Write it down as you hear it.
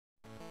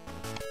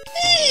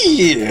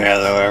Yeah,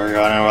 hello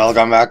everyone and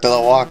welcome back to the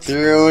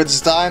walkthrough.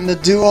 It's time to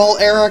duel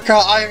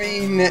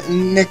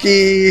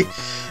Nikki,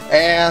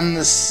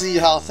 and see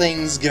how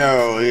things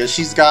go.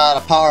 She's got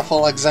a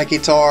powerful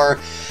Executor,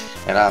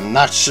 and I'm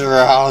not sure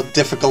how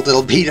difficult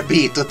it'll be to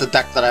beat with the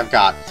deck that I've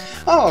got.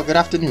 Oh, good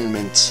afternoon,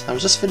 Mint. I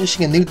was just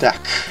finishing a new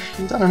deck.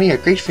 You've done me a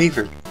great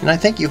favor, and I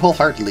thank you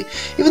wholeheartedly.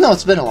 Even though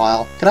it's been a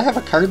while, could I have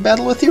a card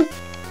battle with you?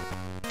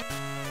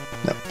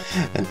 No.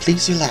 And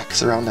please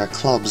relax around our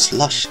club's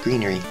lush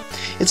greenery.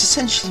 It's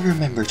essential to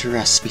remember to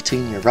rest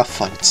between your rough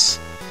fights.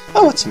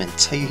 Oh, it's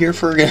Mint. Are you here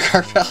for a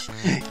card battle?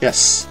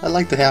 Yes, I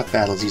like to have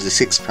battles using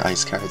 6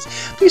 prize cards.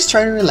 Please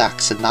try to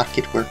relax and not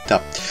get worked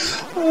up.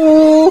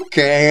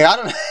 Okay, I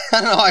don't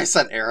know why I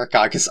said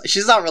Erica, because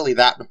she's not really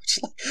that much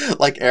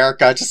like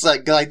Erica, just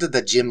like I did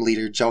the gym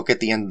leader joke at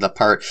the end of the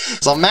part.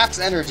 So max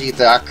energy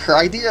deck, her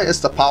idea is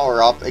to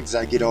power up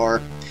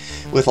Executor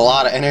with a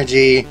lot of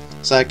energy,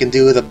 so I can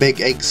do the Big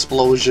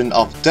Eggsplosion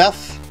of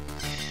death,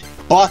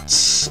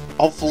 but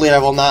hopefully I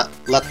will not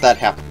let that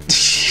happen.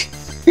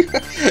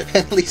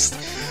 At least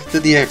to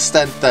the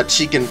extent that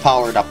she can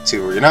power it up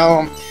to, you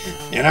know?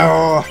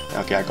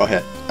 Okay, I go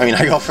ahead.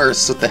 I go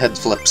first with the head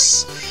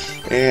flips.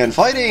 And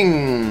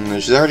fighting!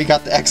 She's already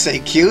got the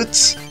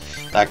Execute.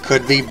 That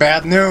could be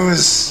bad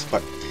news,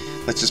 but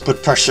let's just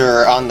put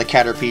pressure on the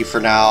Caterpie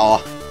for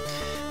now.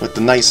 With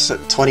the nice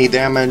 20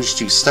 damage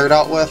to start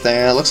out with,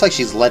 and it looks like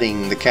she's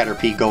letting the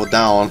Caterpie go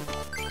down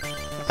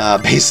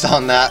based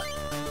on that.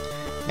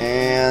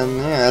 And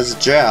yeah, that's a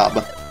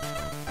jab.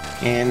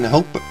 And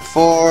hope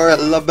for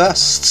the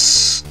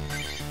best.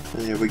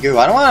 There we go.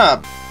 I don't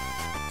want to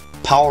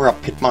power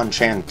up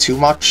Hitmonchan too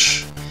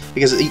much,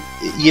 because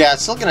yeah,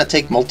 it's still going to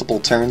take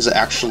multiple turns to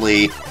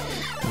actually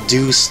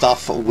do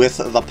stuff with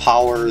the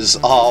powers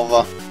of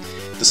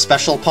the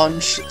Special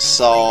Punch,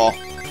 so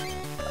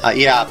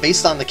yeah,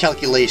 based on the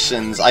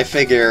calculations, I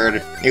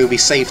figured it would be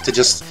safe to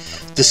just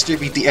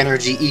distribute the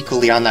energy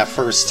equally on that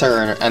first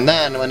turn, and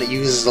then when it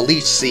uses the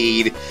Leech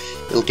Seed,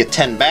 it'll get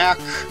 10 back,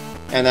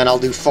 and then I'll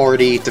do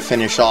 40 to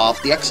finish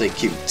off the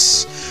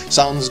Executes.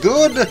 Sounds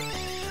good?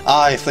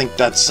 I think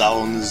that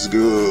sounds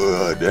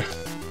good.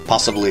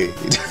 Possibly.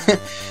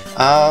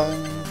 I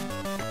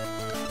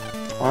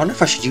wonder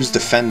if I should use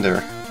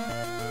Defender.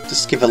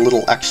 Just give a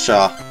little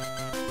extra...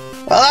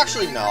 Well,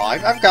 actually, no.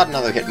 I've got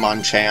another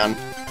Hitmonchan.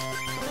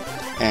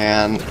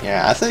 And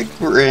yeah, I think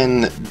we're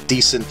in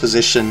decent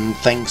position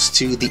thanks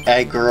to the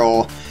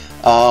aggro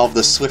of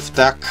the Swift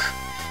deck.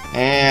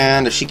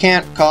 And if she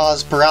can't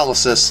cause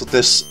paralysis with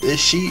this,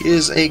 she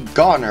is a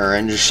goner,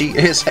 and she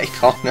is a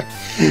goner.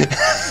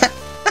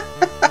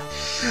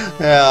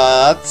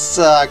 Yeah, that's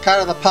kind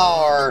of the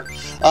power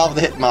of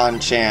the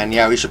Hitmonchan.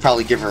 Yeah, we should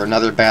probably give her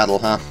another battle,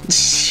 huh?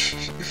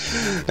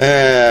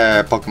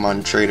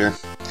 Pokemon Trader.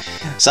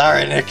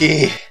 Sorry,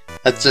 Nikki.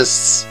 That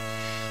just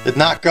did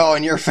not go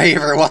in your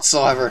favor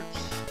whatsoever.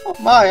 Oh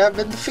my, I've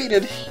been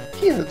defeated.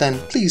 Here then,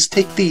 please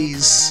take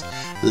these.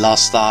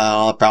 Lost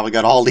Style, probably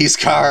got all these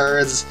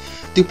cards.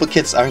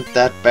 Duplicates aren't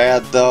that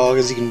bad though,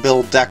 because you can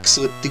build decks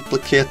with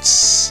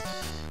duplicates.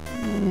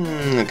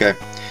 Okay.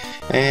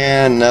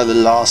 And another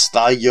Lost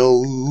Style.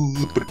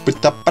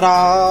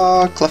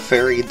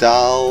 Clefairy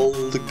Doll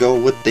to go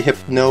with the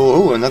Hypno.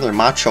 Oh, another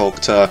Machoke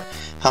to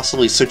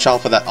possibly switch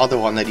out for that other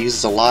one that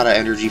uses a lot of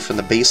energy from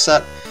the base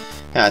set.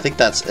 Yeah, I think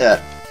that's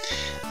it.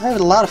 I had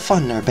a lot of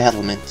fun in our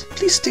battlement.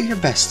 Please do your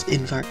best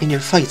in your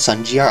fights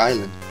on GR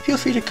Island. Feel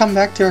free to come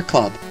back to our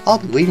club. I'll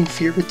be waiting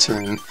for your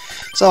return.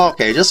 So,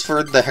 okay, just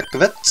for the heck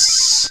of it,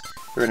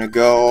 we're gonna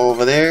go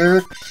over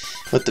there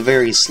with the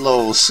very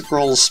slow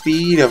scroll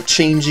speed of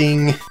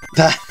changing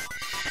that.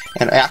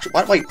 And actually,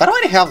 wait, why do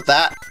I have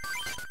that?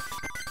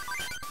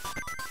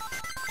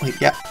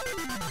 Wait, yeah.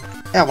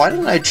 Yeah, why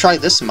didn't I try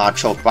this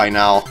Machoke by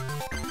now?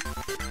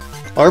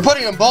 Well, we're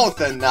putting them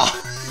both in now.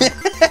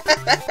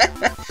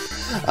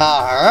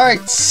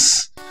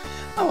 Alright.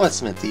 Oh,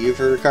 what's meant to you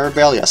for card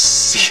battle?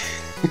 Yes.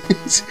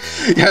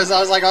 Yes, I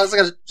was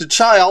gonna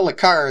try all the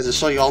cards to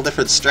show you all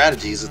different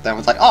strategies with them.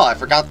 It's like, oh, I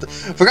forgot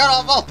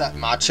all about that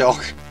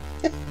Machoke.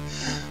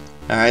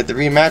 Alright, the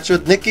rematch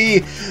with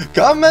Nikki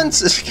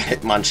comments.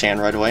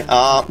 Hitmonchan right away.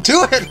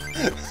 Do it!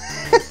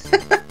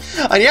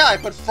 And yeah, I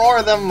put 4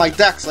 of them in my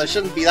deck, so I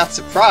shouldn't be that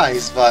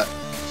surprised, but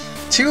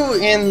 2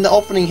 in the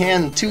opening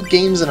hand, 2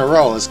 games in a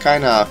row is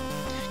kinda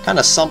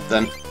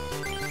something.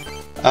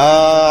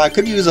 I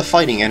could use a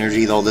fighting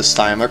energy though this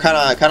time. We're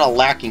kinda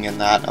lacking in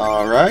that.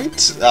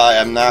 Alright.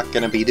 I'm not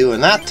gonna be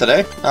doing that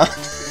today.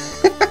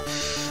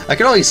 I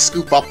can always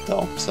scoop up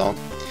though, so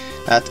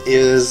that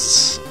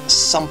is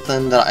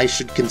something that I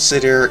should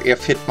consider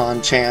if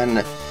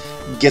Hitmonchan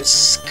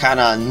gets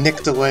kinda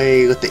nicked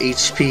away with the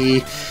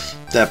HP.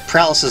 The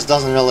paralysis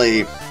doesn't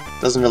really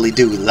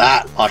do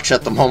that much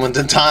at the moment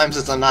in time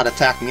since I'm not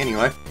attacking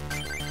anyway.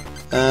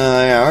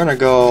 Yeah, we're gonna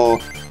go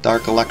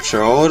Dark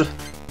Electrode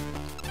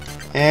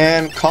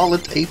and call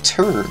it a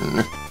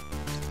turn.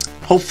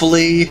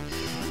 Hopefully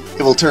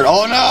it will turn.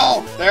 Oh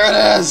no! There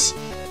it is!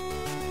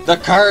 The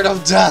card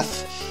of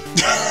death!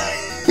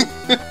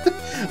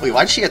 Wait,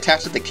 why'd she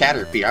attach it to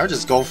Caterpie? I would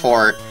just go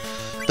for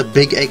the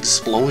Big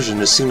Eggsplosion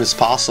as soon as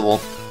possible.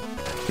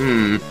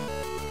 I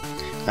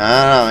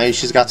don't know, maybe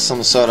she's got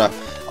some sort of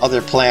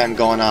other plan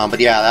going on, but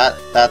yeah,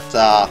 that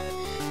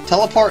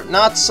teleport,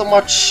 not so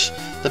much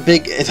the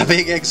big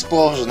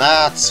explosion,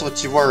 that's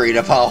what you're worried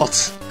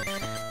about.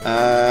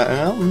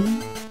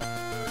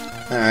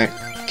 Alright,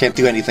 can't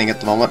do anything at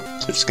the moment,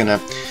 so we're just gonna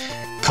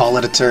call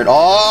it a turn.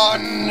 Oh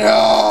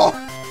no!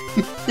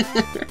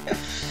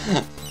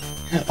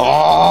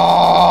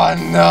 Oh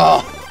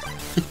no!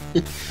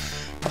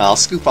 I'll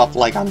scoop up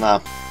like on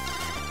the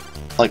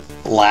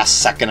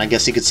last second, I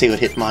guess you could say, with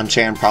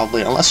Hitmonchan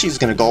probably, unless she's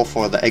gonna go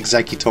for the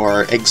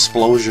Executor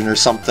Explosion or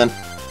something.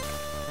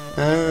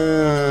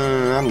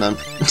 I'm done.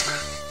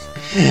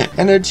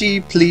 Energy,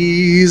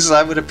 please.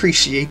 I would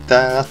appreciate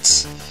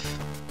that.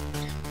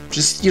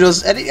 Just, you know,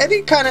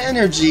 any kind of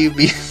energy.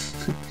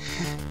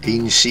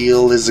 Beam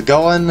Shield is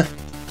going,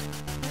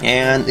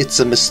 and it's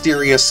a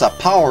mysterious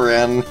power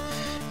in,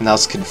 and that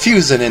was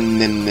confusing.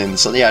 And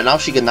so yeah, now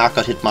she can knock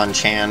out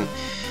Hitmonchan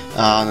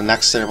on the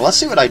next turn. Well, let's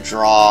see what I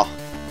draw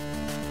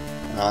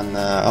on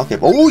the. Okay.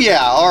 Oh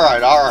yeah. All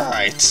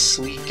right.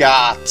 We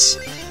got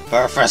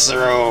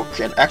Professor Oak,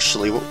 and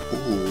actually,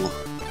 ooh,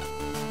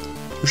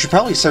 we should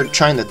probably start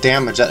trying to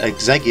damage that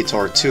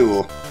Executor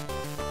too.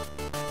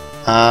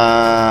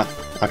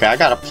 Okay, I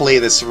gotta play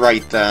this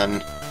right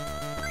then.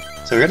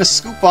 So we're gonna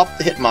scoop up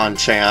the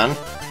Hitmonchan,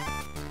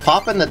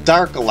 pop in the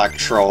Dark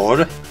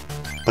Electrode,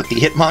 put the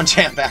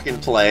Hitmonchan back in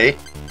play,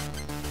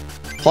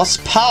 plus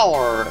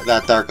power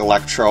that Dark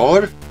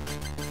Electrode.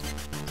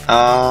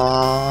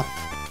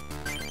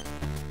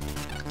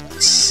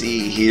 Let's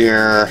see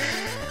here.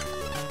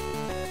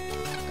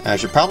 I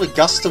should probably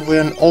Gust of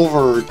Wind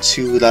over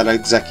to that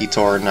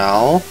Executor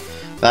now.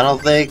 I don't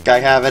think I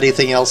have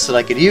anything else that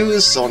I could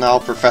use, so now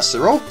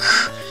Professor Oak.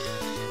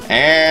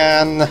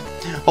 And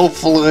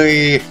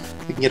hopefully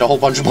we can get a whole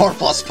bunch more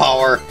plus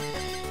power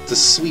to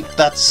sweep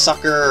that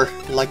sucker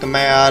like a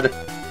mad.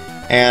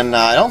 And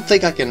I don't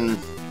think I can.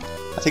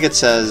 I think it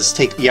says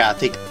take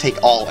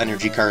all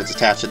energy cards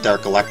attached to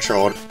Dark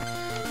Electrode.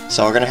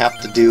 So we're gonna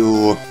have to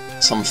do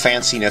some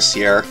fanciness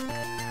here.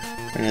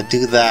 We're gonna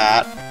do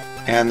that,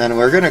 and then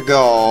we're gonna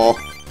go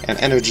and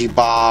Energy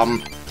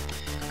Bomb.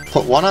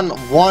 Put one on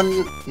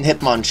one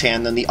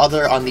Hitmonchan, then the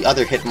other on the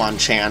other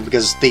Hitmonchan,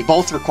 because they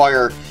both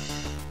require.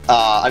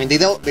 I mean,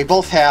 they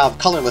both have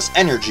colorless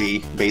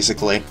energy,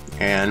 basically,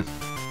 and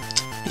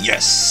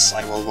yes,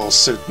 I will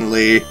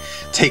certainly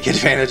take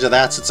advantage of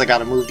that, since I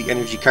gotta move the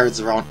energy cards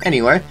around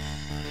anyway.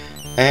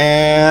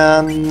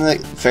 And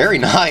very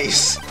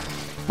nice.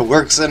 It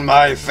works in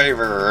my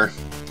favor.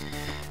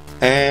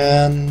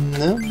 And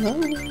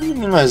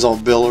might as well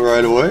build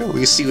right away.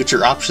 We see what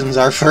your options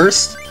are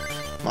first.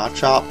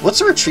 Machop. What's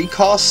the retreat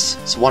cost?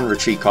 It's 1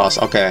 retreat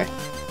cost. Okay.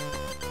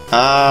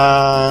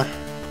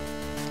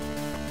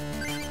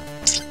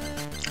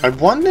 I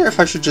wonder if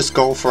I should just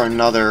go for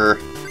another,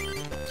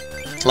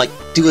 like,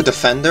 do a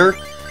Defender,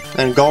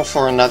 then go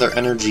for another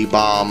Energy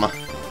Bomb.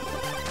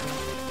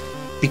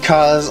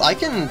 Because I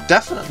can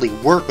definitely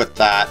work with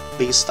that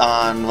based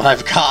on what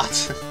I've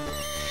got.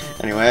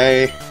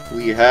 Anyway,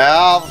 we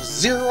have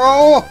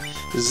 0,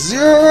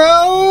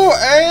 0,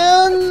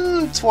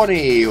 and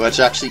 20,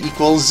 which actually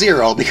equals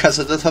 0 because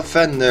of the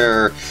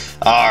Defender.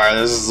 Alright,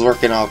 this is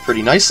working out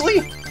pretty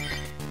nicely.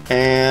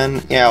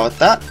 And yeah, with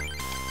that,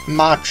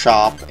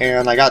 Machop,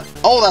 and I got.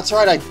 Oh, that's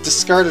right, I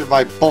discarded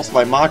both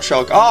my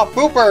Machop. Oh,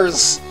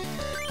 poopers!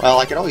 Well,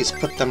 I could always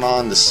put them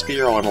on the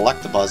Spearow and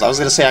Electabuzz. I was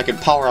gonna say I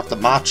could power up the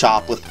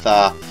Machop with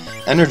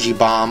Energy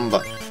Bomb,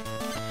 but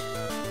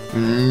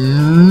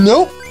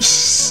nope.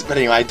 But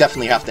anyway, I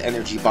definitely have to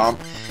Energy Bomb.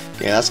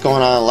 Okay, that's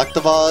going on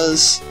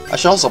Electabuzz. I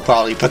should also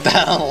probably put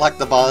that on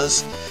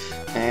Electabuzz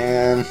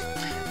and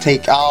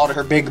take out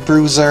her big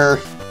bruiser.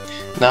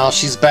 Now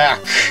she's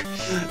back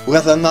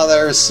with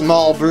another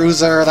small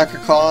bruiser that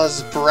could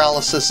cause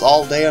paralysis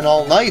all day and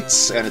all night,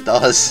 and it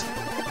does.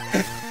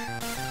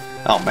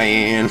 Oh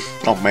man,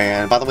 oh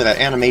man. By the way, that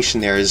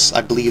animation there is,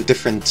 I believe,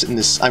 different in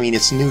this. I mean,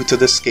 it's new to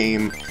this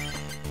game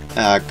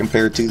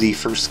compared to the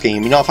first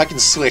game. You know, if I can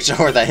switch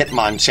over the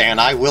Hitmonchan,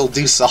 I will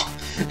do so.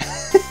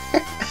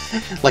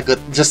 Like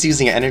with just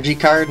using an energy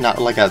card, not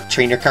like a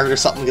trainer card or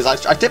something,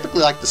 because I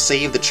typically like to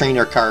save the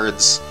trainer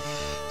cards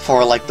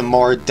for like the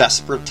more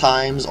desperate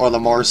times or the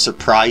more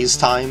surprise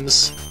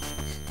times.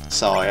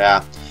 So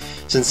yeah,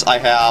 since I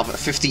have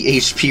 50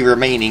 HP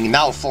remaining,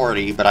 now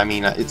 40, but I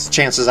mean, it's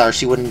chances are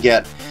she wouldn't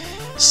get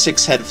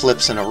 6 head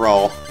flips in a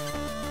row.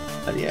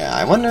 But yeah,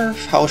 I wonder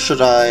how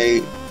should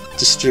I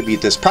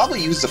distribute this.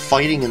 Probably use the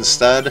fighting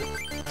instead.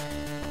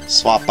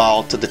 Swap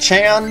out to the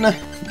Chan,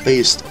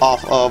 based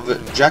off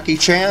of Jackie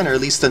Chan, or at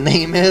least the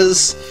name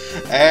is,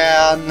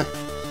 and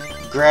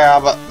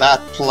grab that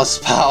plus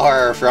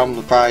power from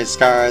the prize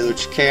card,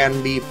 which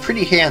can be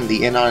pretty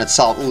handy in on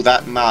itself. Ooh,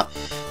 that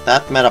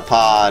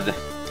Metapod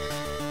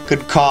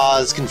could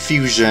cause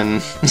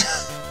confusion.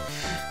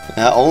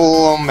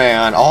 Oh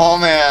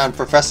man,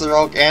 Professor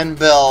Oak and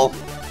Bill,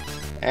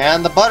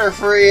 and the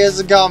Butterfree is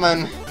a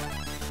coming.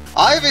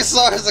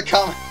 Ivysaur is a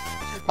coming.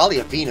 Probably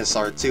a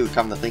Venusaur too,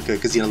 come to think of it,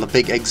 because, you know, the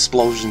Big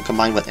Eggsplosion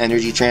combined with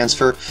energy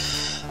transfer.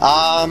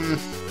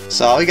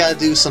 So we gotta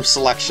do some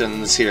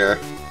selections here.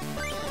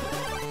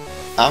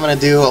 I'm gonna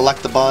do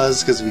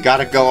Electabuzz, because we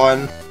got it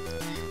going,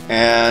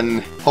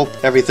 and hope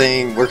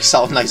everything works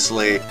out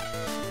nicely.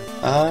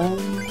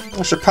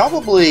 I should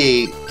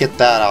probably get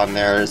that on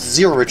there.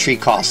 0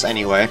 retreat cost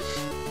anyway.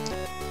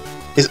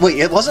 Wait,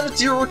 it wasn't a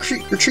 0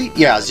 retreat?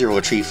 Yeah, 0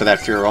 retreat for that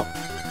Fearow.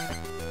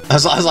 I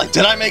was like,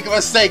 did I make a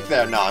mistake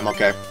there? No, I'm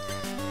okay.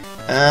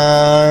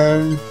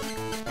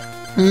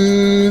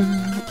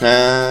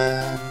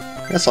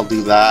 Guess I'll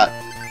do that.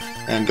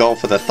 And go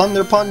for the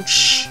Thunder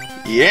Punch.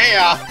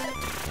 Yeah!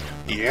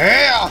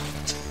 Yeah!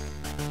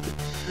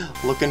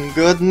 Looking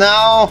good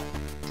now.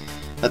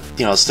 But,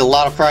 you know, still a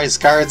lot of prize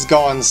cards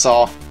going,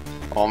 so...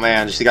 Oh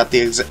man, she got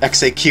the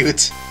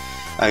Execute.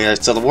 Okay,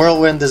 so the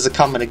Whirlwind is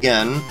coming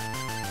again.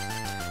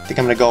 I think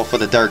I'm gonna go for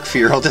the Dark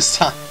Fearow this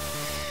time.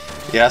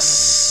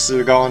 Yes,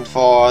 we're going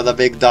for the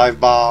big Dive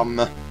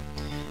Bomb.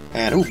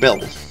 And, ooh, Bill.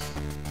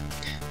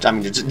 I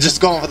mean, just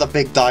going for the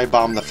big Dive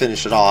Bomb to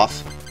finish it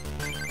off.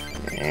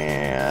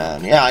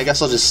 And, yeah, I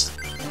guess I'll just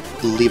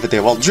leave it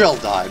there. Well, Drill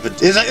Dive,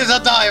 but it's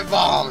a Dive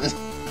Bomb!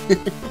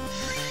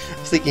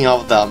 Thinking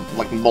of the,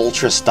 like,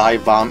 Moltres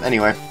Dive Bomb.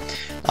 Anyway,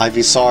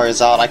 Ivysaur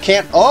is out. I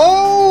can't...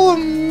 Oh,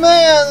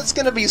 man! It's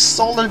gonna be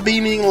solar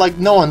beaming like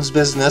no one's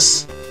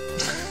business.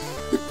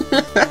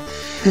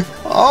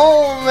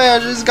 Oh,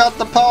 man! She's got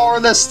the power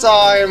this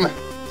time!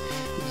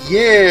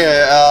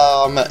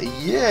 Yeah,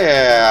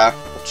 yeah!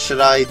 What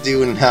should I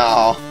do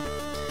now?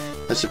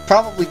 I should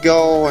probably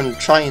go and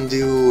try and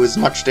do as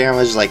much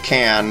damage as I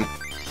can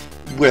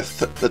with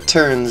the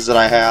turns that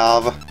I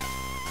have.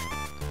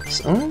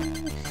 So...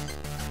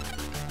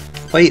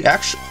 Wait,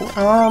 actually,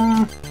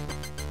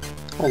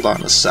 hold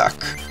on a sec.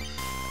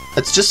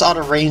 It's just out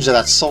of range of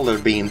that Solar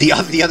Beam. The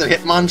other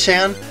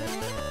Hitmonchan?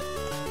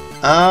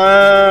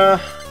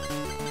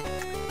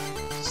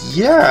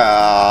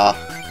 Yeah,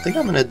 I think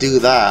I'm gonna do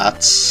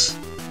that.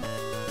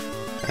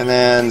 And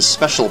then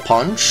Special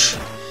Punch.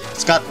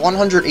 It's got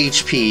 100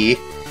 HP,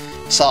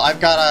 so I've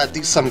gotta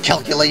do some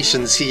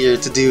calculations here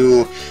to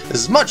do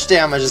as much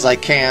damage as I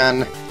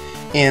can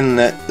in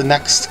the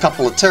next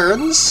couple of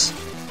turns.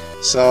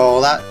 So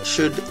that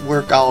should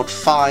work out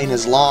fine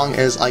as long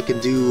as I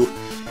can do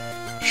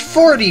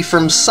 40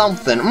 from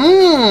something.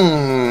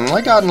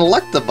 I got an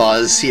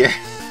Electabuzz here.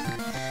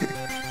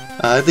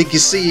 I think you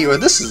see where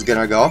this is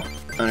gonna go.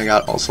 And I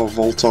got also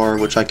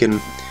Voltorb, which I can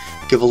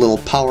give a little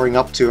powering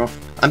up to.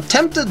 I'm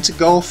tempted to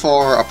go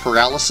for a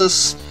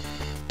Paralysis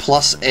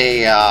plus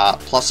a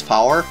plus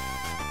power.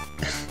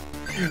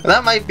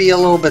 That might be a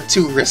little bit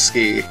too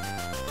risky.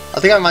 I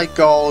think I might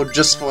go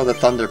just for the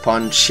Thunder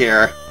Punch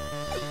here.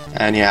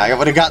 And yeah, I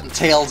would have gotten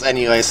Tails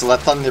anyway, so that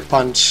Thunder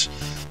Punch...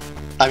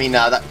 I mean,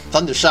 that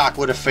Thunder Shock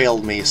would have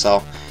failed me,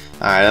 so...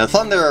 Alright, the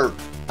Thunder...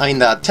 I mean,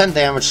 the 10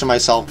 damage to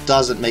myself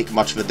doesn't make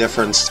much of a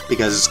difference,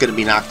 because it's going to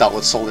be knocked out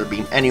with Solar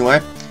Beam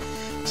anyway.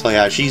 So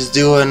yeah, she's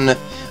doing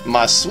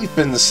my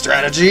sweeping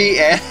strategy,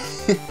 and...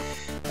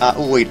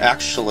 oh wait,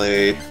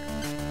 actually...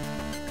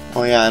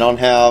 Oh yeah, I don't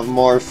have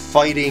more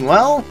fighting...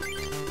 Well...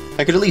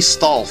 I could at least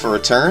stall for a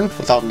turn,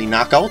 without any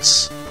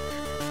knockouts.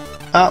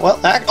 Well,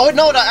 oh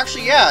no,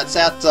 actually, yeah, it's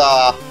at,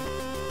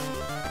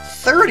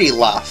 30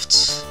 left.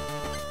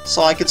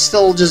 So I could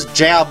still just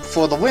jab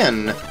for the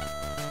win.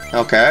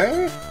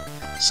 Okay.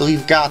 So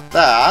we've got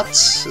that,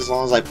 as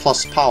long as I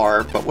plus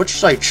power, but what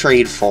should I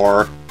trade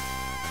for?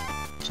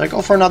 Should I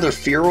go for another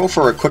Fearow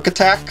for a quick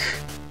attack?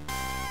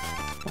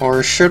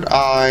 Or should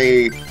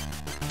I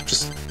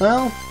just,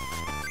 well,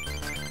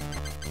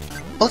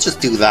 let's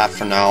just do that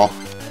for now.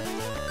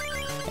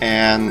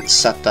 And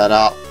set that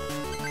up.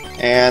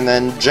 And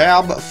then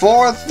jab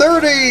for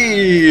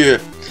 30!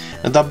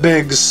 The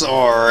Big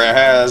Saur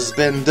has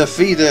been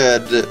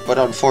defeated, but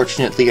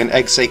unfortunately an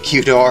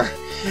Executor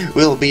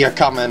will be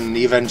a-coming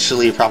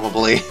eventually,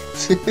 probably.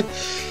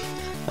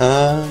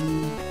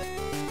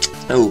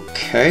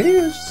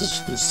 Okay,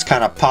 just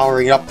kind of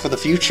powering up for the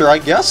future, I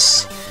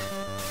guess.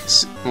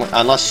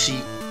 Unless she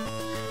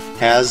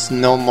has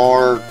no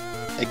more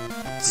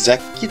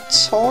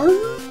Executor?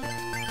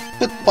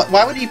 But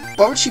why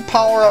would she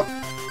power up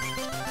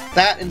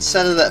that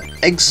instead of the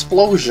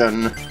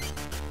Explosion?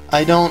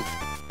 I don't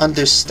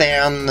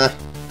understand.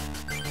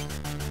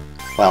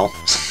 Well,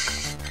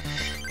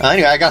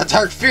 anyway, I got a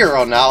Dark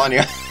Fearow now,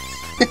 anyway.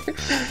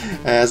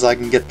 As I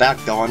can get that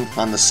going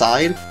on the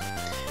side.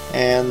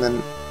 And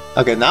then,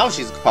 okay, now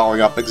she's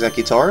powering up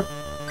Executor.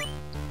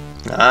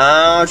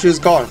 She's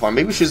going for,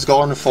 maybe she's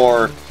going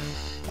for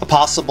a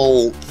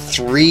possible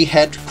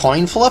 3-head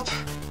coin flip?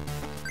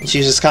 And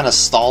she's just kind of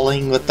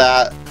stalling with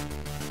that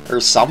or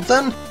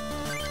something?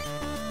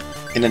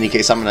 In any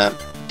case, I'm gonna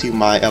do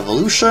my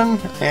evolution,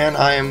 and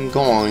I am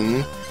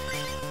going...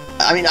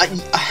 I mean,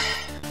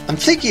 I'm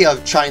thinking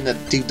of trying to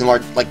do more,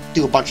 like,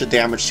 do a bunch of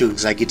damage to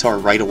Executor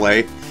right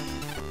away.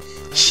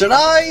 Should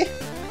I?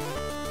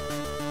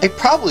 I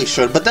probably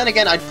should, but then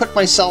again, I'd put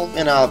myself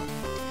in a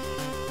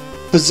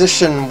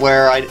position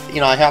where I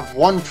have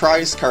one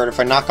prize card if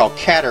I knock out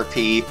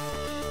Caterpie,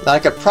 that I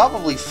could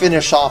probably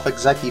finish off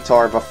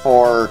Executor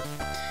before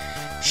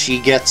she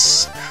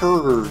gets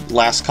her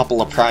last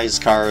couple of prize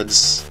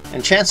cards.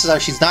 And chances are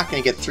she's not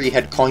going to get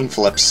 3-head coin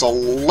flips, so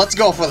let's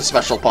go for the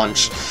special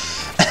punch.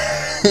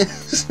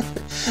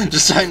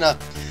 Just trying to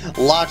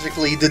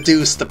logically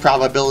deduce the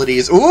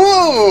probabilities. Ooh,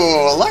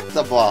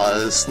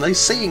 Electabuzz! Nice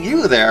seeing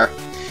you there.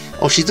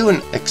 Oh, she's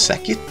doing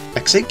execute?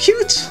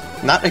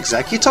 Not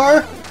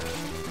Executor?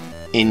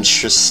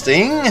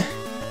 Interesting.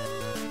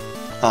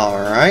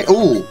 Alright.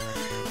 Ooh,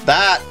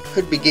 that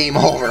could be game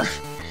over.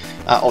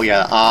 Oh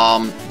yeah,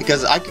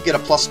 because I could get a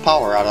plus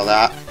power out of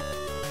that.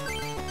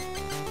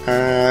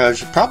 I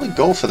should probably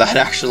go for that,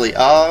 actually.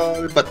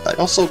 But I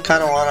also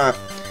kind of want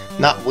to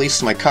not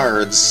waste my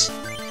cards.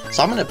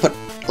 So I'm going to put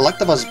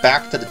Electabuzz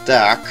back to the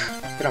deck.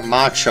 Get a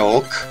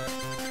Machoke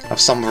of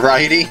some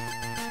variety.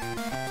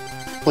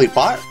 Wait,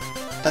 what?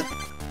 That...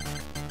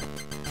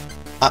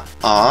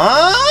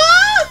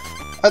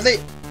 Are they...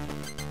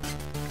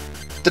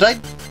 Did I...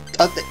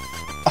 Are they...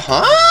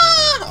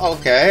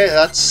 Okay,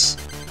 that's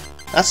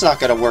not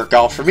gonna work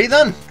out for me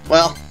then.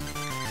 Well,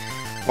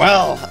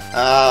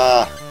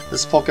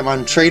 this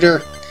Pokemon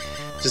Trader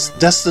just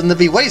destined to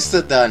be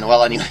wasted then.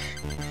 Well, anyway,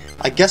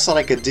 I guess what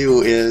I could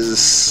do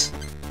is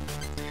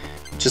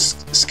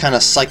just kind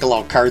of cycle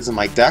out cards in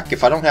my deck.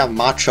 If I don't have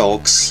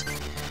Machokes,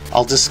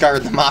 I'll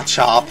discard the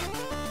Machop.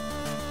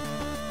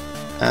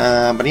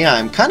 But yeah,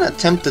 I'm kind of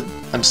tempted.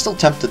 I'm still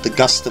tempted to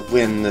Gust of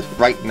Wind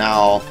right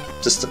now.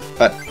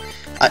 But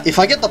if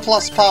I get the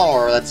plus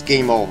power, that's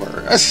game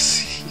over.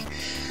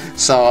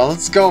 So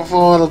let's go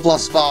for the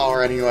plus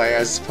power anyway,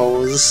 I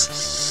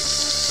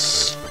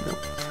suppose.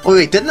 Oh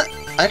wait, didn't I?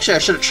 Actually, I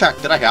should have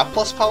checked. Did I have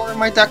plus power in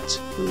my deck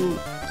too?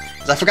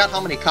 'Cause I forgot how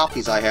many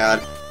copies I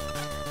had.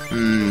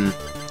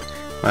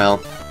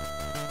 Well.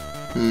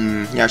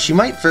 Yeah, she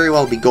might very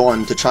well be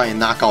going to try and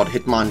knock out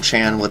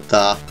Hitmonchan with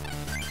the...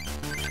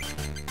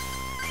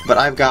 But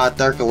I've got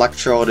Dark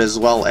Electrode as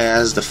well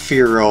as the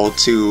Fearow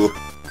to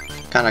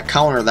kind of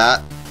counter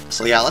that.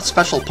 So yeah, let's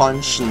Special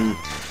Punch and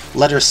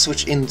let her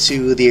switch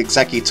into the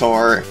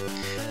Executor.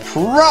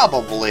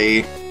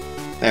 Probably...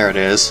 There it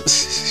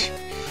is.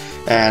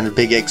 And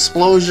Big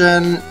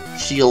Explosion.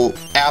 She'll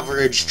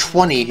average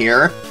 20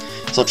 here.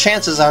 So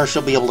chances are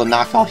she'll be able to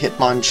knock out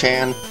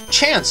Hitmonchan.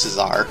 Chances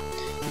are.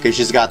 Because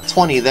she's got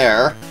 20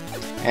 there.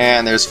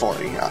 And there's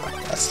 40.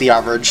 That's the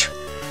average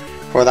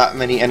for that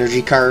many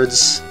energy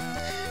cards.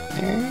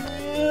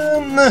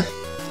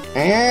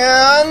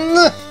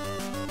 And...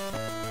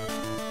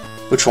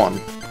 Which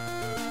one?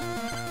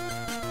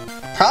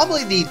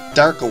 Probably the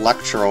Dark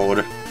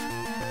Electrode.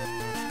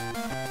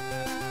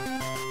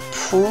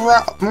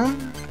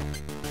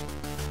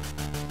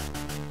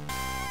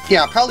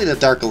 Yeah, probably the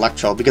Dark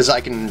Electrode, because I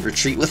can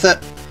retreat with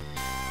it.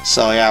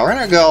 So yeah, we're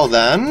gonna go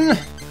then.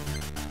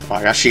 Oh,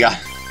 I guess she got...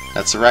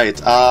 That's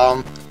right.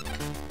 I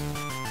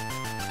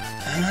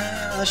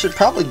should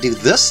probably do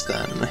this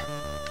then.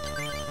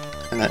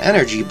 And an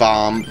Energy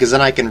Bomb, because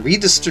then I can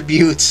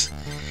redistribute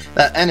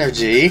that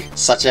energy,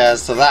 such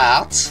as to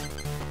that,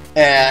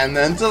 and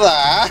then to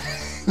that.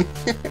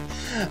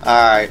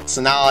 Alright, so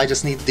now I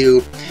just need to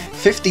do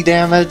 50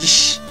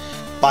 damage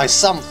by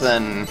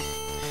something.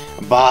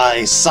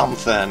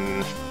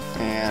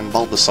 And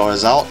Bulbasaur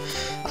is out.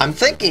 I'm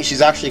thinking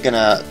she's actually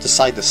gonna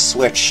decide to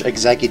switch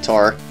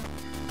Executor.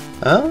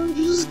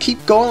 Just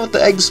keep going with the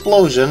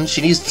Eggsplosion.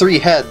 She needs 3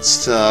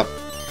 heads to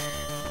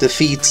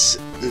defeat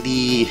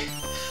the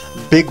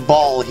big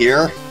ball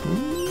here.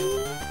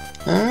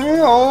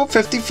 Oh,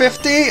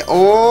 50-50.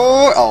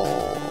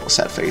 Oh,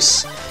 sad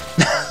face.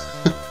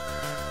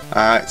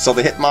 Alright, so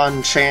the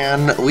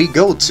Hitmonchan we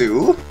go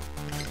to.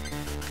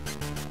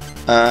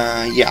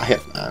 Yeah,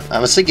 Hitmon. I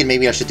was thinking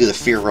maybe I should do the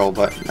Fearow,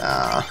 but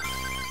nah.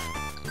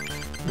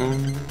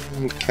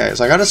 Okay,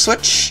 so I gotta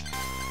switch.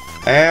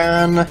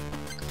 And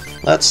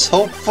let's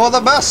hope for the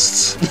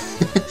best.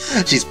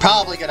 She's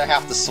probably gonna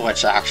have to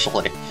switch,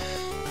 actually.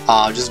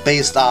 Just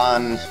based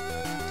on...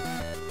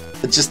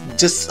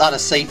 Just out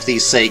of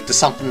safety's sake, to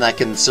something that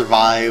can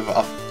survive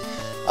a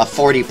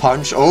 40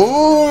 punch.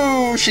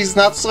 Oh, she's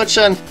not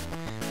switching.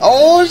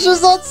 Oh,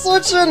 she's not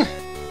switching.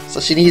 So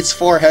she needs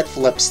 4 head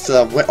flips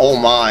to win. Oh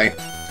my.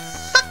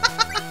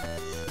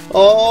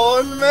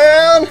 Oh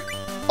man.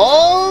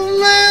 Oh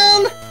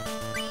man.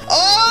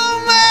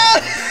 Oh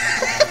man.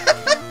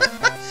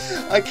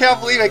 I can't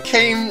believe it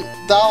came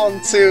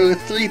down to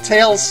 3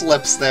 tail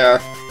slips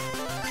there.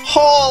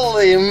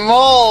 Holy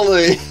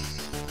moly.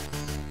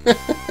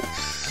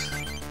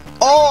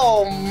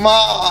 Oh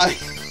my!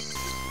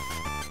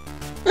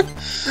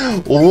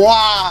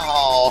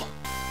 Wow!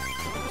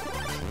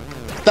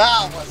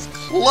 That was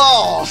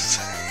close!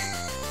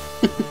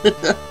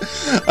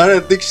 I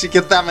didn't think she'd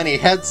get that many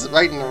heads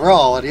right in a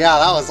row, and yeah,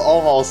 that was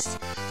almost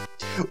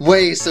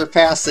way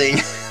surpassing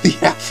the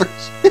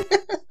average.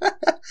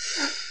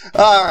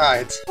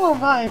 Alright. Oh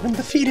my, I've been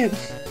defeated.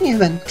 Yeah,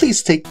 then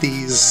please take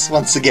these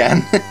once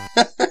again.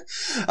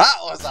 That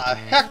was a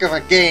heck of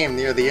a game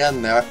near the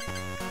end there.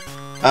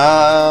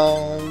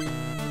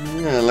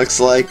 Yeah,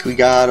 looks like we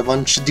got a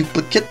bunch of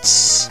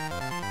duplicates.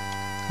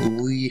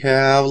 We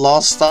have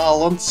lost style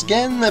once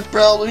again. That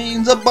probably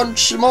means a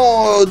bunch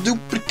more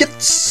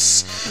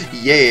duplicates.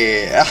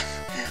 Yeah.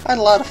 I had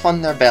a lot of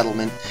fun there,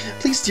 Battleman.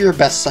 Please do your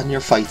best on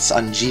your fights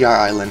on GR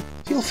Island.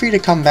 Feel free to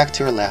come back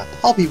to your lab.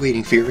 I'll be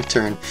waiting for your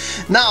return.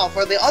 Now,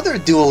 for the other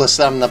duelist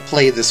that I'm going to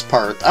play this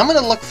part, I'm going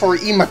to look for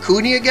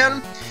Imakuni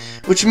again,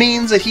 which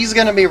means that he's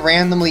going to be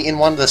randomly in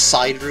one of the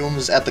side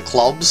rooms at the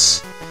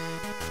clubs.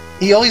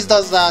 He always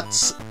does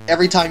that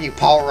every time you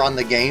power on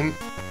the game,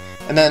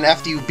 and then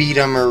after you beat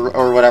him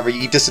or whatever,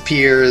 he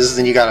disappears,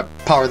 and you gotta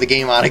power the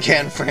game on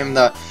again for him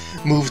to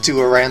move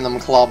to a random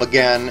club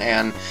again,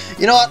 and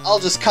you know what, I'll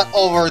just cut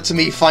over to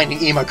me finding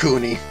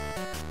Imakuni.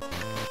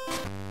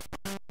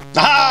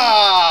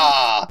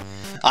 Ah!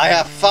 I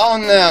have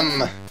found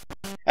them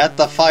at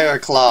the fire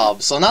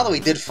club. So now that we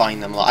did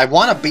find them, I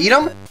want to beat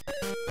them,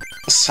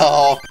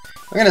 so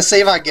we're gonna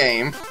save our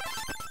game.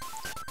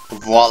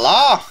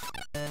 Voila!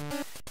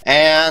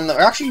 And we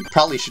actually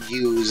probably should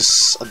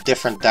use a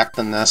different deck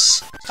than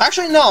this.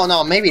 Actually,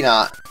 no, maybe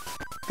not.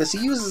 Because he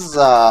uses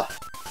a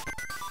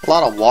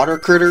lot of water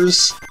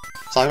critters.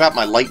 So I got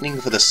my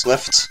lightning for the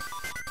Swift.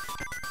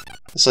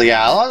 So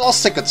yeah, I'll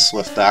stick with the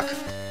Swift deck.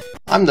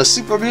 I'm the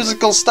super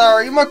musical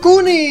star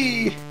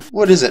Imakuni!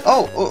 What is it?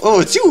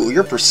 Oh, it's you!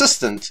 You're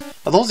persistent.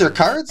 Are those your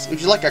cards? Would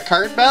you like a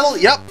card battle?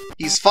 Yep,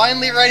 he's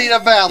finally ready to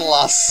battle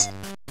us.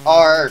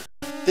 Or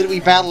did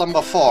we battle him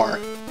before?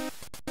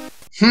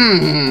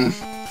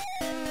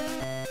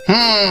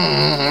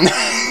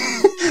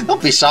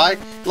 Don't be shy.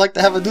 You'd like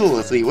to have a duel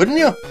with me, wouldn't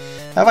you?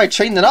 Have I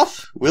trained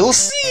enough? We'll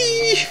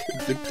see!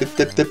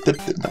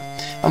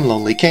 I'm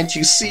lonely, can't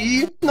you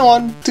see? No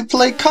one to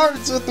play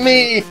cards with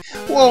me!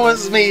 Woe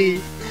is me!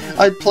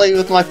 I'd play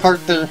with my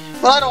partner,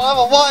 but I don't have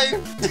a wife!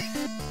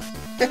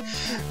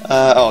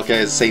 Okay,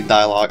 it's the same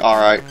dialogue,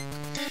 alright.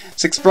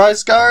 6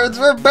 prize cards,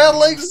 we're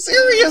battling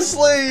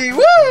seriously!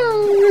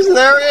 Woo!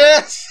 There he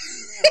is!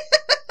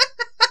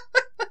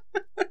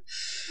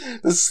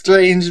 The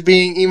strange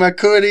being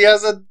Imakuni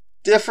has a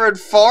different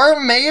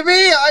form,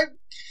 maybe?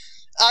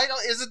 I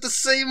don't, is it the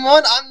same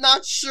one? I'm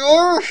not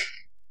sure!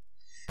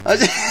 But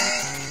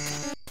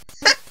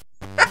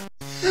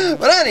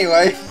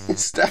anyway,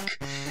 this deck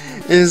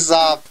is,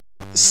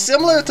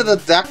 similar to the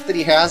deck that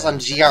he has on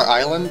GR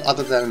Island,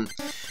 other than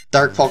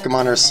Dark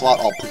Pokemon are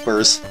swapped, oh,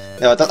 poopers.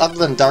 Yeah, other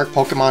than Dark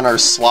Pokemon are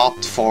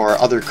swapped for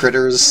other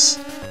critters,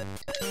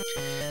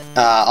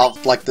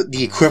 of like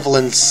the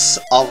equivalents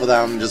of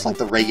them, just like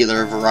the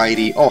regular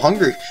variety. Oh,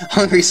 hungry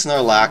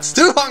Snorlax,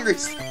 too hungry.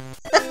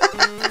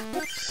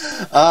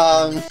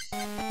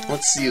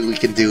 Let's see what we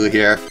can do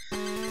here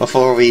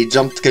before we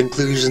jump to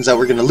conclusions that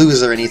we're gonna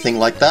lose or anything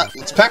like that.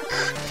 Let's peck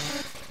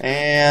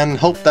and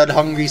hope that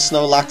hungry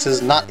Snorlax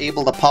is not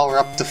able to power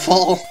up to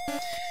full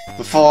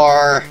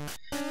before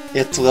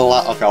it will.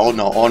 Okay, oh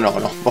no,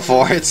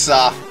 before it's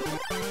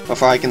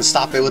before I can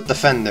stop it with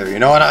Defender. You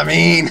know what I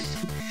mean?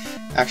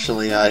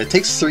 Actually, it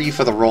takes 3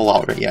 for the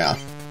rollout, yeah.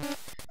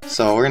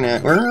 So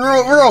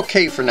we're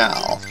okay for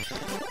now.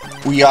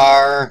 We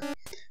are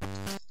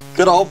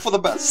gonna hope for the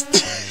best.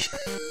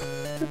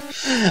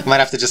 Might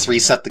have to just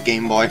reset the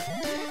Game Boy.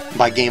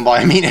 By Game Boy,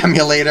 I mean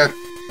emulator.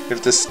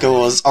 If this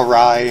goes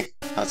awry.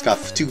 It's got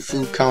 2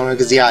 food counter,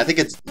 because yeah, I think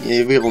it'll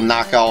be able to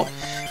knock out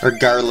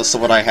regardless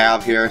of what I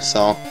have here,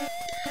 so.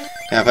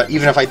 Yeah, but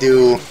even if I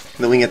do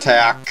the wing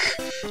attack,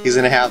 he's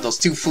gonna have those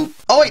 2 food.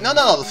 Oh wait, no,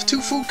 the 2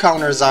 food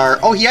counters are.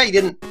 Oh yeah, he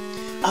didn't.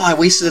 Oh, I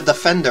wasted a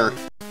Defender.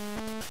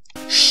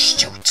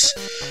 Shoot,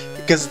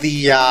 because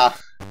the I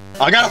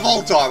got a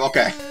Voltorb.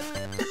 Okay,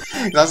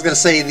 I was gonna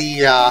say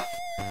the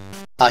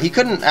he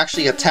couldn't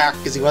actually attack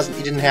because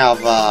he didn't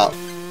have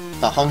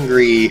the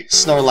hungry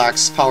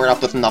Snorlax powered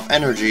up with enough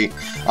energy.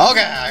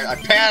 Okay, I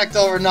panicked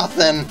over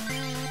nothing,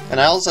 and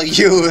I also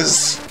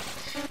used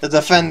the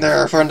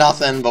Defender for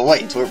nothing, but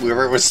wait,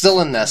 we're still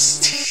in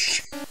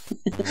this.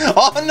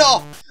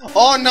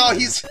 Oh no,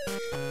 he's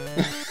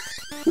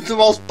the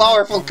most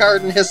powerful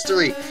card in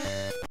history.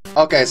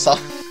 Okay, so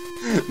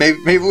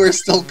maybe we're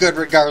still good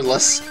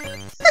regardless.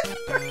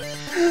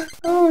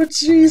 Oh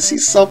jeez,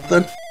 he's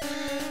something.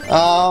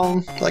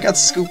 I got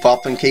Scoop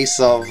Up in case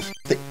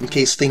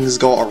things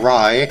go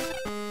awry.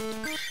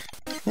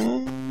 I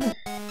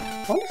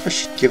wonder if I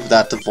should give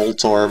that to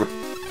Voltorb.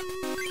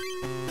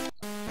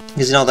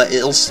 Because you know that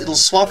it'll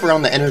swap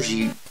around the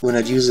energy when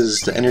it uses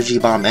the energy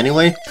bomb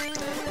anyway,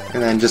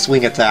 and then just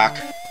wing attack.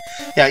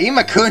 Yeah,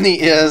 Imakuni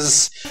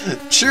is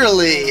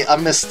truly a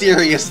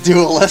mysterious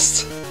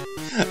duelist.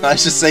 I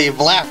should say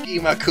Black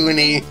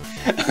Imakuni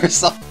or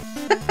something.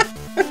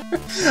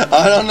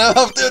 I don't know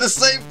if they're the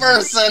same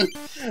person.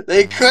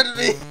 They could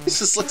be. It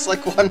just looks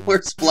like one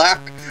wears black,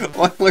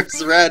 one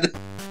wears red.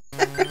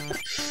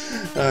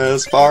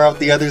 Let's power up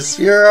the other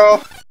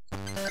Sphero.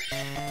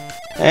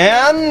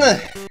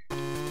 And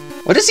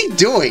what is he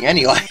doing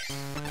anyway?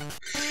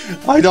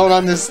 I don't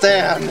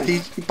understand.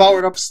 He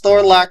powered up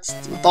Snorlax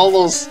with all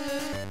those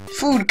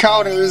food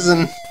counters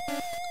and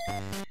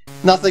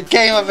nothing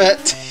came of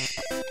it.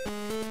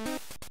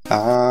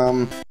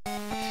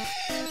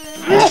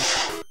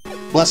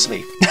 Bless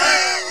me.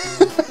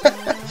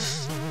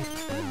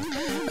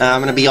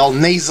 I'm gonna be all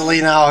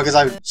nasally now because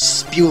I'm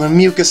spewing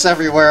mucus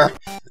everywhere.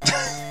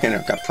 And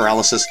I've got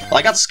paralysis. Well,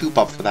 I got scoop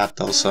up for that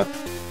though, so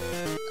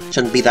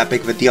shouldn't be that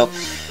big of a deal.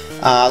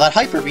 That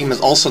Hyper Beam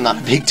is also not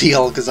a big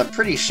deal because I'm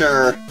pretty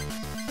sure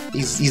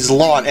he's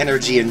low on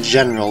energy in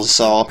general.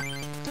 So,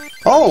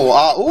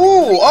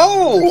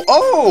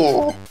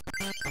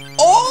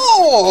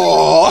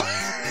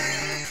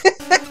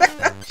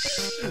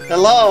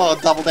 Hello,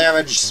 double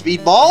damage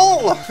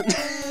speedball.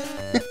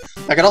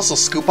 I can also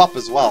scoop up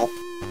as well.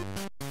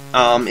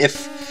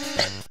 If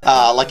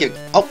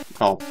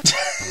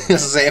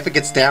it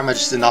gets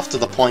damaged enough to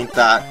the point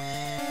that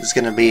it's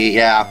gonna be,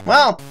 yeah,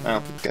 well,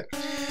 okay.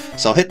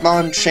 So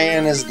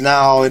Hitmonchan is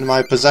now in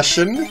my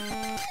possession,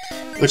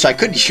 which I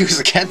could use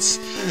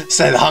against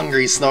said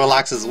hungry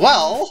Snorlax as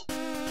well,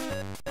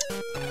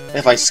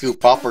 if I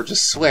scoop up or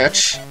just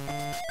switch.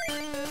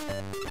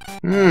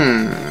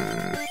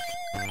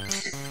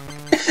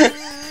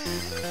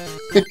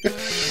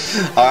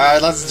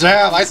 Alright, let's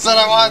jam! I said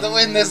I wanted to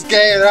win this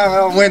game, and I'm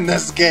gonna win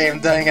this game,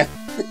 dang it!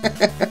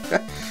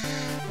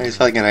 He's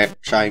probably gonna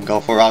try and go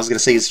for it. I was gonna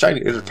say he's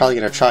probably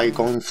gonna try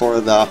going for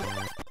the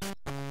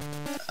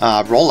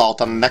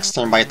rollout on the next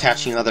turn by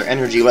attaching another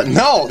energy, but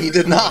no, he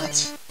did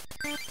not!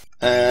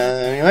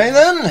 Anyway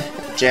then,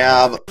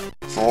 jab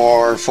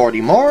for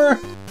 40 more.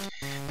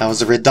 That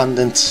was a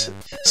redundant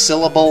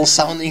syllable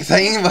sounding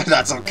thing, but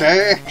that's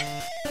okay.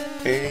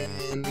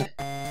 And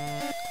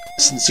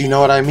since you know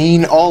what I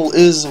mean, all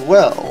is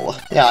well.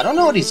 Yeah, I don't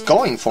know what he's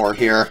going for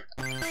here.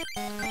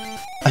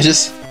 I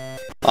guess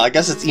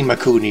it's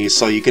Imakuni,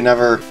 so you can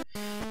never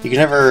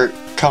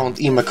count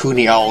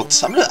Imakuni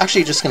out. I'm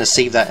actually just gonna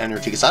save that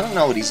energy because I don't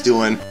know what he's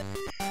doing.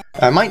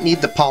 I might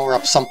need to power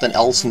up something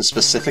else in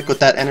specific with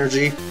that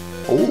energy.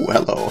 Oh,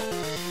 hello.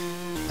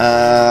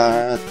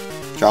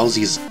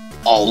 Drowsy's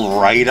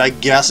alright, I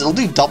guess. It'll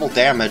do double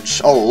damage.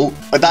 Oh,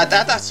 but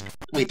that's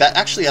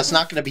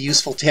not going to be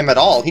useful to him at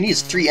all. He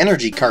needs 3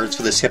 energy cards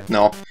for this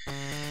Hypno.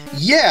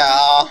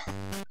 Yeah!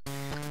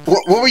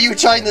 What were you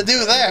trying to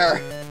do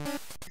there?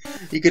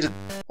 You could...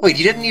 Wait,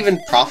 you didn't even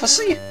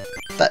Prophecy?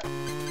 That...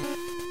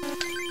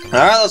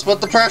 Alright, let's put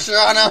the pressure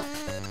on him!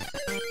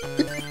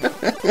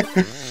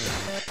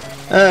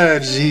 Oh,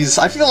 jeez.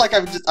 I feel like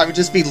I would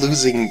just be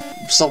losing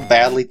so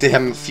badly to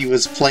him if he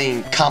was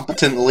playing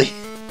competently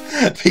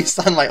based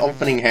on my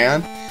opening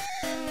hand.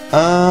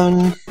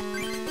 I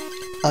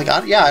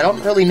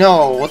don't really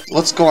know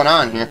what's going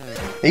on here.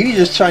 Maybe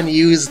just trying to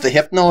use the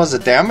Hypno as a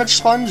damage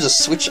sponge to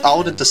switch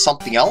out into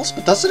something else,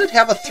 but doesn't it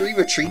have a 3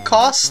 retreat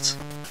cost?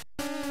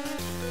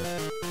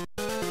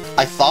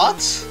 I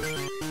thought?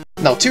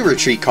 No, 2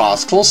 retreat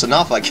costs. Close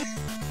enough, I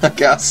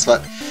guess,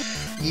 but...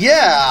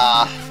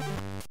 Yeah!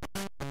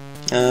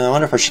 I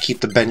wonder if I should keep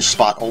the bench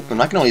spot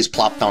open. I can always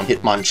plop down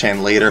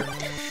Hitmonchan later.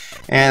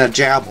 And a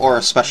jab or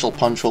a special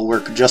punch will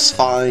work just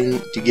fine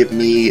to give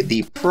me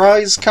the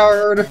prize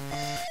card.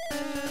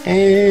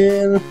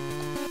 And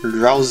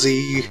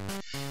Drowsy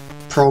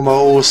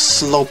promo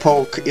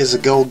Slowpoke is a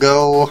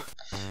go-go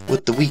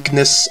with the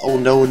weakness. Oh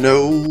no.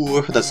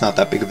 That's not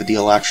that big of a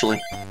deal, actually.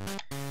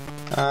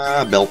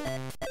 Bill.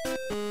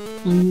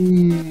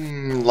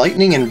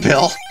 Lightning and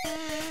Bill.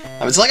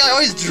 It's like I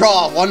always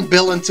draw one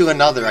bill into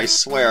another, I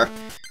swear.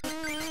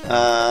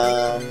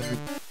 Yeah,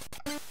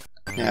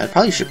 I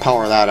probably should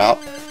power that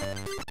up.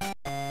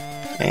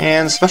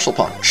 And Special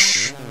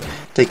Punch.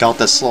 Take out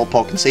this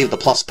Slowpoke and save the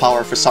plus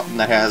power for something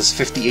that has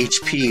 50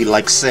 HP,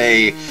 like,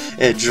 say,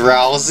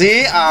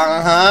 Drowsy.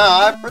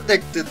 I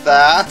predicted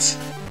that.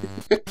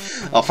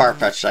 Oh,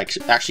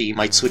 Farfetch. Actually, you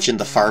might switch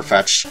into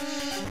Farfetch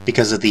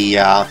because of the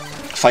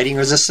fighting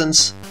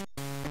resistance.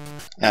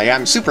 Yeah,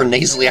 I'm super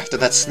nasally after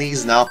that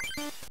sneeze now.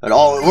 But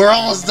we're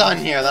almost done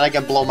here, then I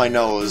can blow my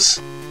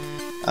nose.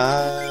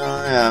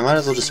 Yeah, I might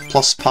as well just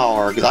plus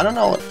power, because I don't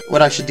know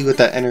what I should do with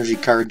that energy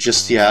card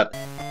just yet.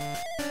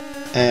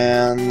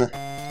 And...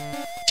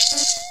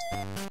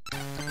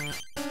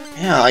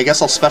 yeah, I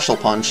guess I'll Special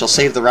Punch. I'll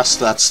save the rest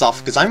of that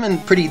stuff, because I'm in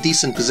pretty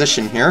decent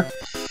position here.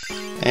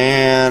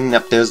 And,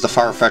 yep, there's the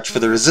Farfetch for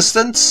the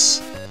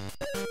resistance.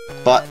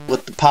 But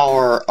with the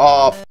power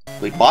up...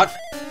 Wait, what?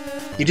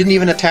 You didn't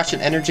even attach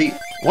an energy...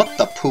 What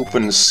the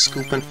poopin'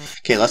 scoopin'?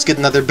 Okay, let's get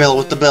another bill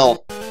with the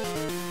bill.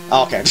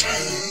 Okay.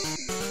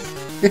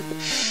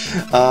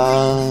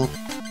 I'm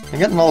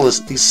getting all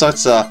these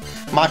sorts of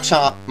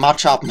Machoke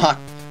Machamps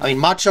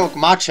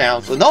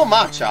with no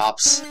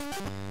Machops.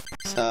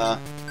 So,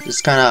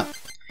 just kinda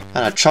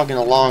chugging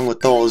along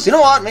with those. You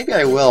know what? Maybe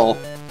I will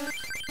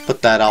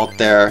put that out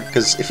there,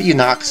 because if he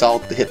knocks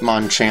out the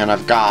Hitmonchan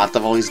I've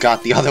always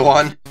got the other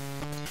one.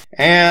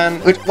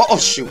 And... wait, oh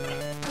shoot!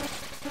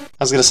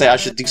 I was gonna say I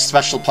should do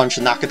Special Punch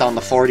and knock it down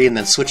to 40 and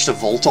then switch to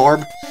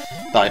Voltorb.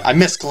 But I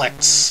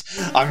misclicked.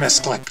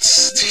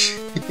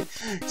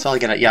 It's probably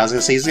gonna... yeah, I was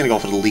gonna say he's gonna go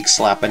for the Leak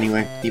Slap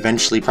anyway.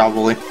 Eventually,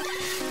 probably.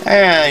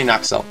 And he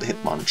knocks out the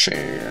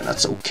Hitmonchan.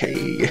 That's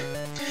okay.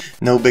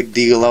 No big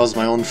deal. That was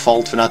my own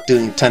fault for not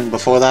doing 10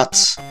 before that.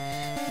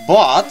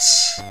 But...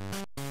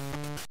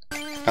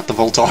 got the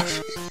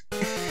Voltorb.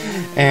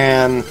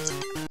 And...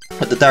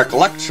 with the Dark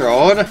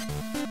Electrode...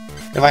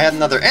 If I had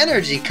another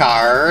energy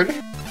card,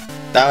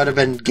 that would have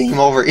been game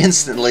over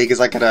instantly, because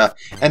I could have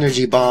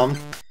energy bomb.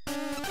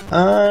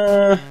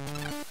 And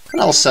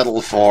I'll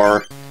settle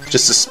for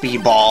just a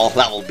speedball.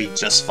 That will be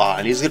just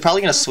fine. He's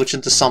probably going to switch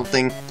into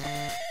something,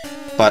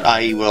 but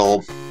I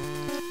will...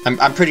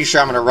 I'm pretty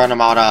sure I'm going to run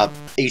him out of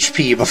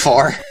HP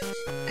before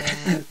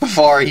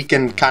before he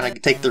can kind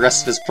of take the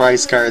rest of his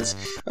prize cards.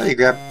 Oh, you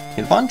grab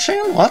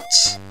Hitmonchan? What?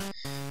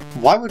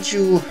 Why would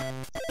you...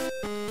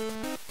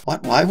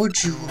 What? Why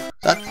would you...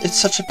 It's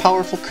such a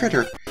powerful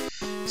critter.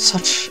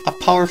 Such a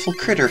powerful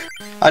critter.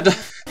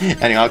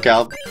 Anyway, okay,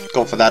 I'll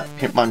go for that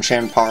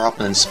Hitmonchan power-up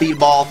and then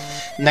Speedball.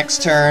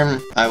 Next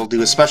turn, I will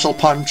do a Special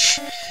Punch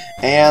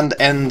and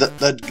end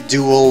the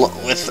duel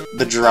with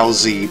the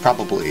Drowsy,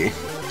 probably.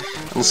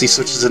 Unless he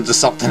switches into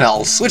something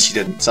else, which he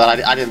didn't, so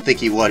I didn't think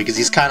he would, because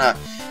he's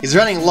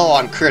running low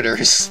on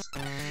critters.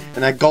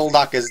 And that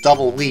Golduck is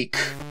double weak.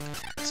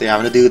 So yeah, I'm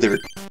gonna do the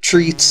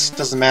Retreat,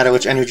 doesn't matter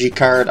which energy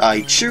card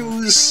I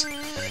choose.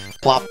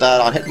 Plop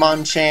that on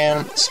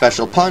Hitmonchan,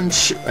 Special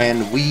Punch,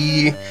 and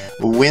we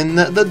win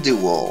the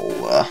duel.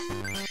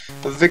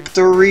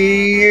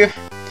 Victory!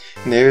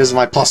 There's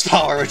my plus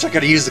power, which I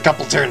could have used a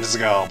couple turns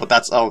ago, but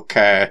that's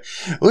okay.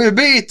 We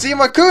beat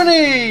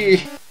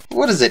Imakuni!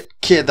 What is it,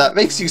 kid, that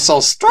makes you so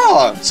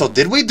strong? So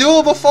did we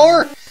duel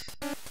before?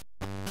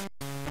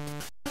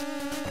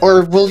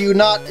 Or will you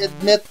not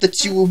admit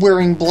that you were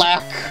wearing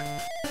black?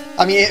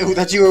 I mean,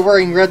 that you were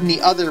wearing red in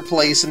the other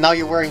place and now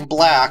you're wearing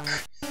black?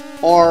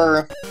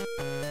 Or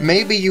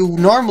maybe you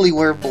normally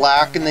wear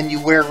black and then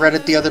you wear red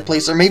at the other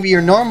place, or maybe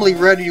you're normally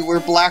red and you wear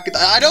black at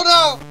I don't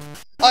know!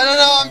 I don't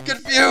know, I'm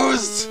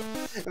confused!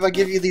 If I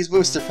give you these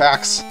booster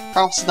packs,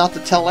 promise not to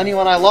tell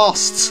anyone I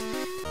lost.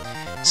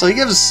 So he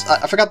gives,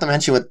 I forgot to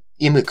mention with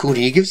Imakuni,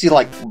 he gives you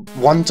like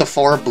 1 to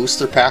 4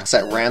 booster packs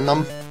at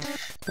random.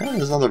 Oh,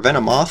 there's another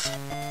Venomoth.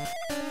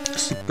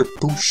 Super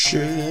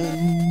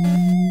Potion.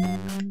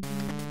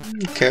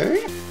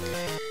 Okay.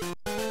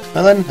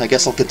 Well then, I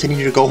guess I'll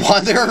continue to go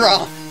wander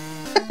around.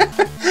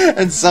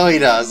 And so he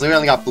does. We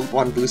only got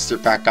 1 booster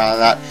pack out of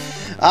that.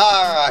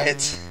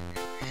 Alright.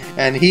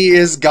 And he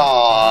is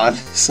gone.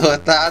 So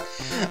with that,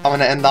 I'm going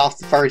to end off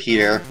the part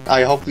here.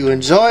 I hope you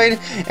enjoyed,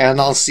 and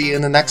I'll see you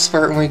in the next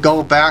part when we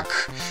go back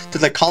to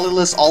the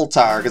colorless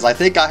altar, because I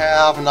think I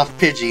have enough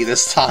Pidgey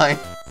this time.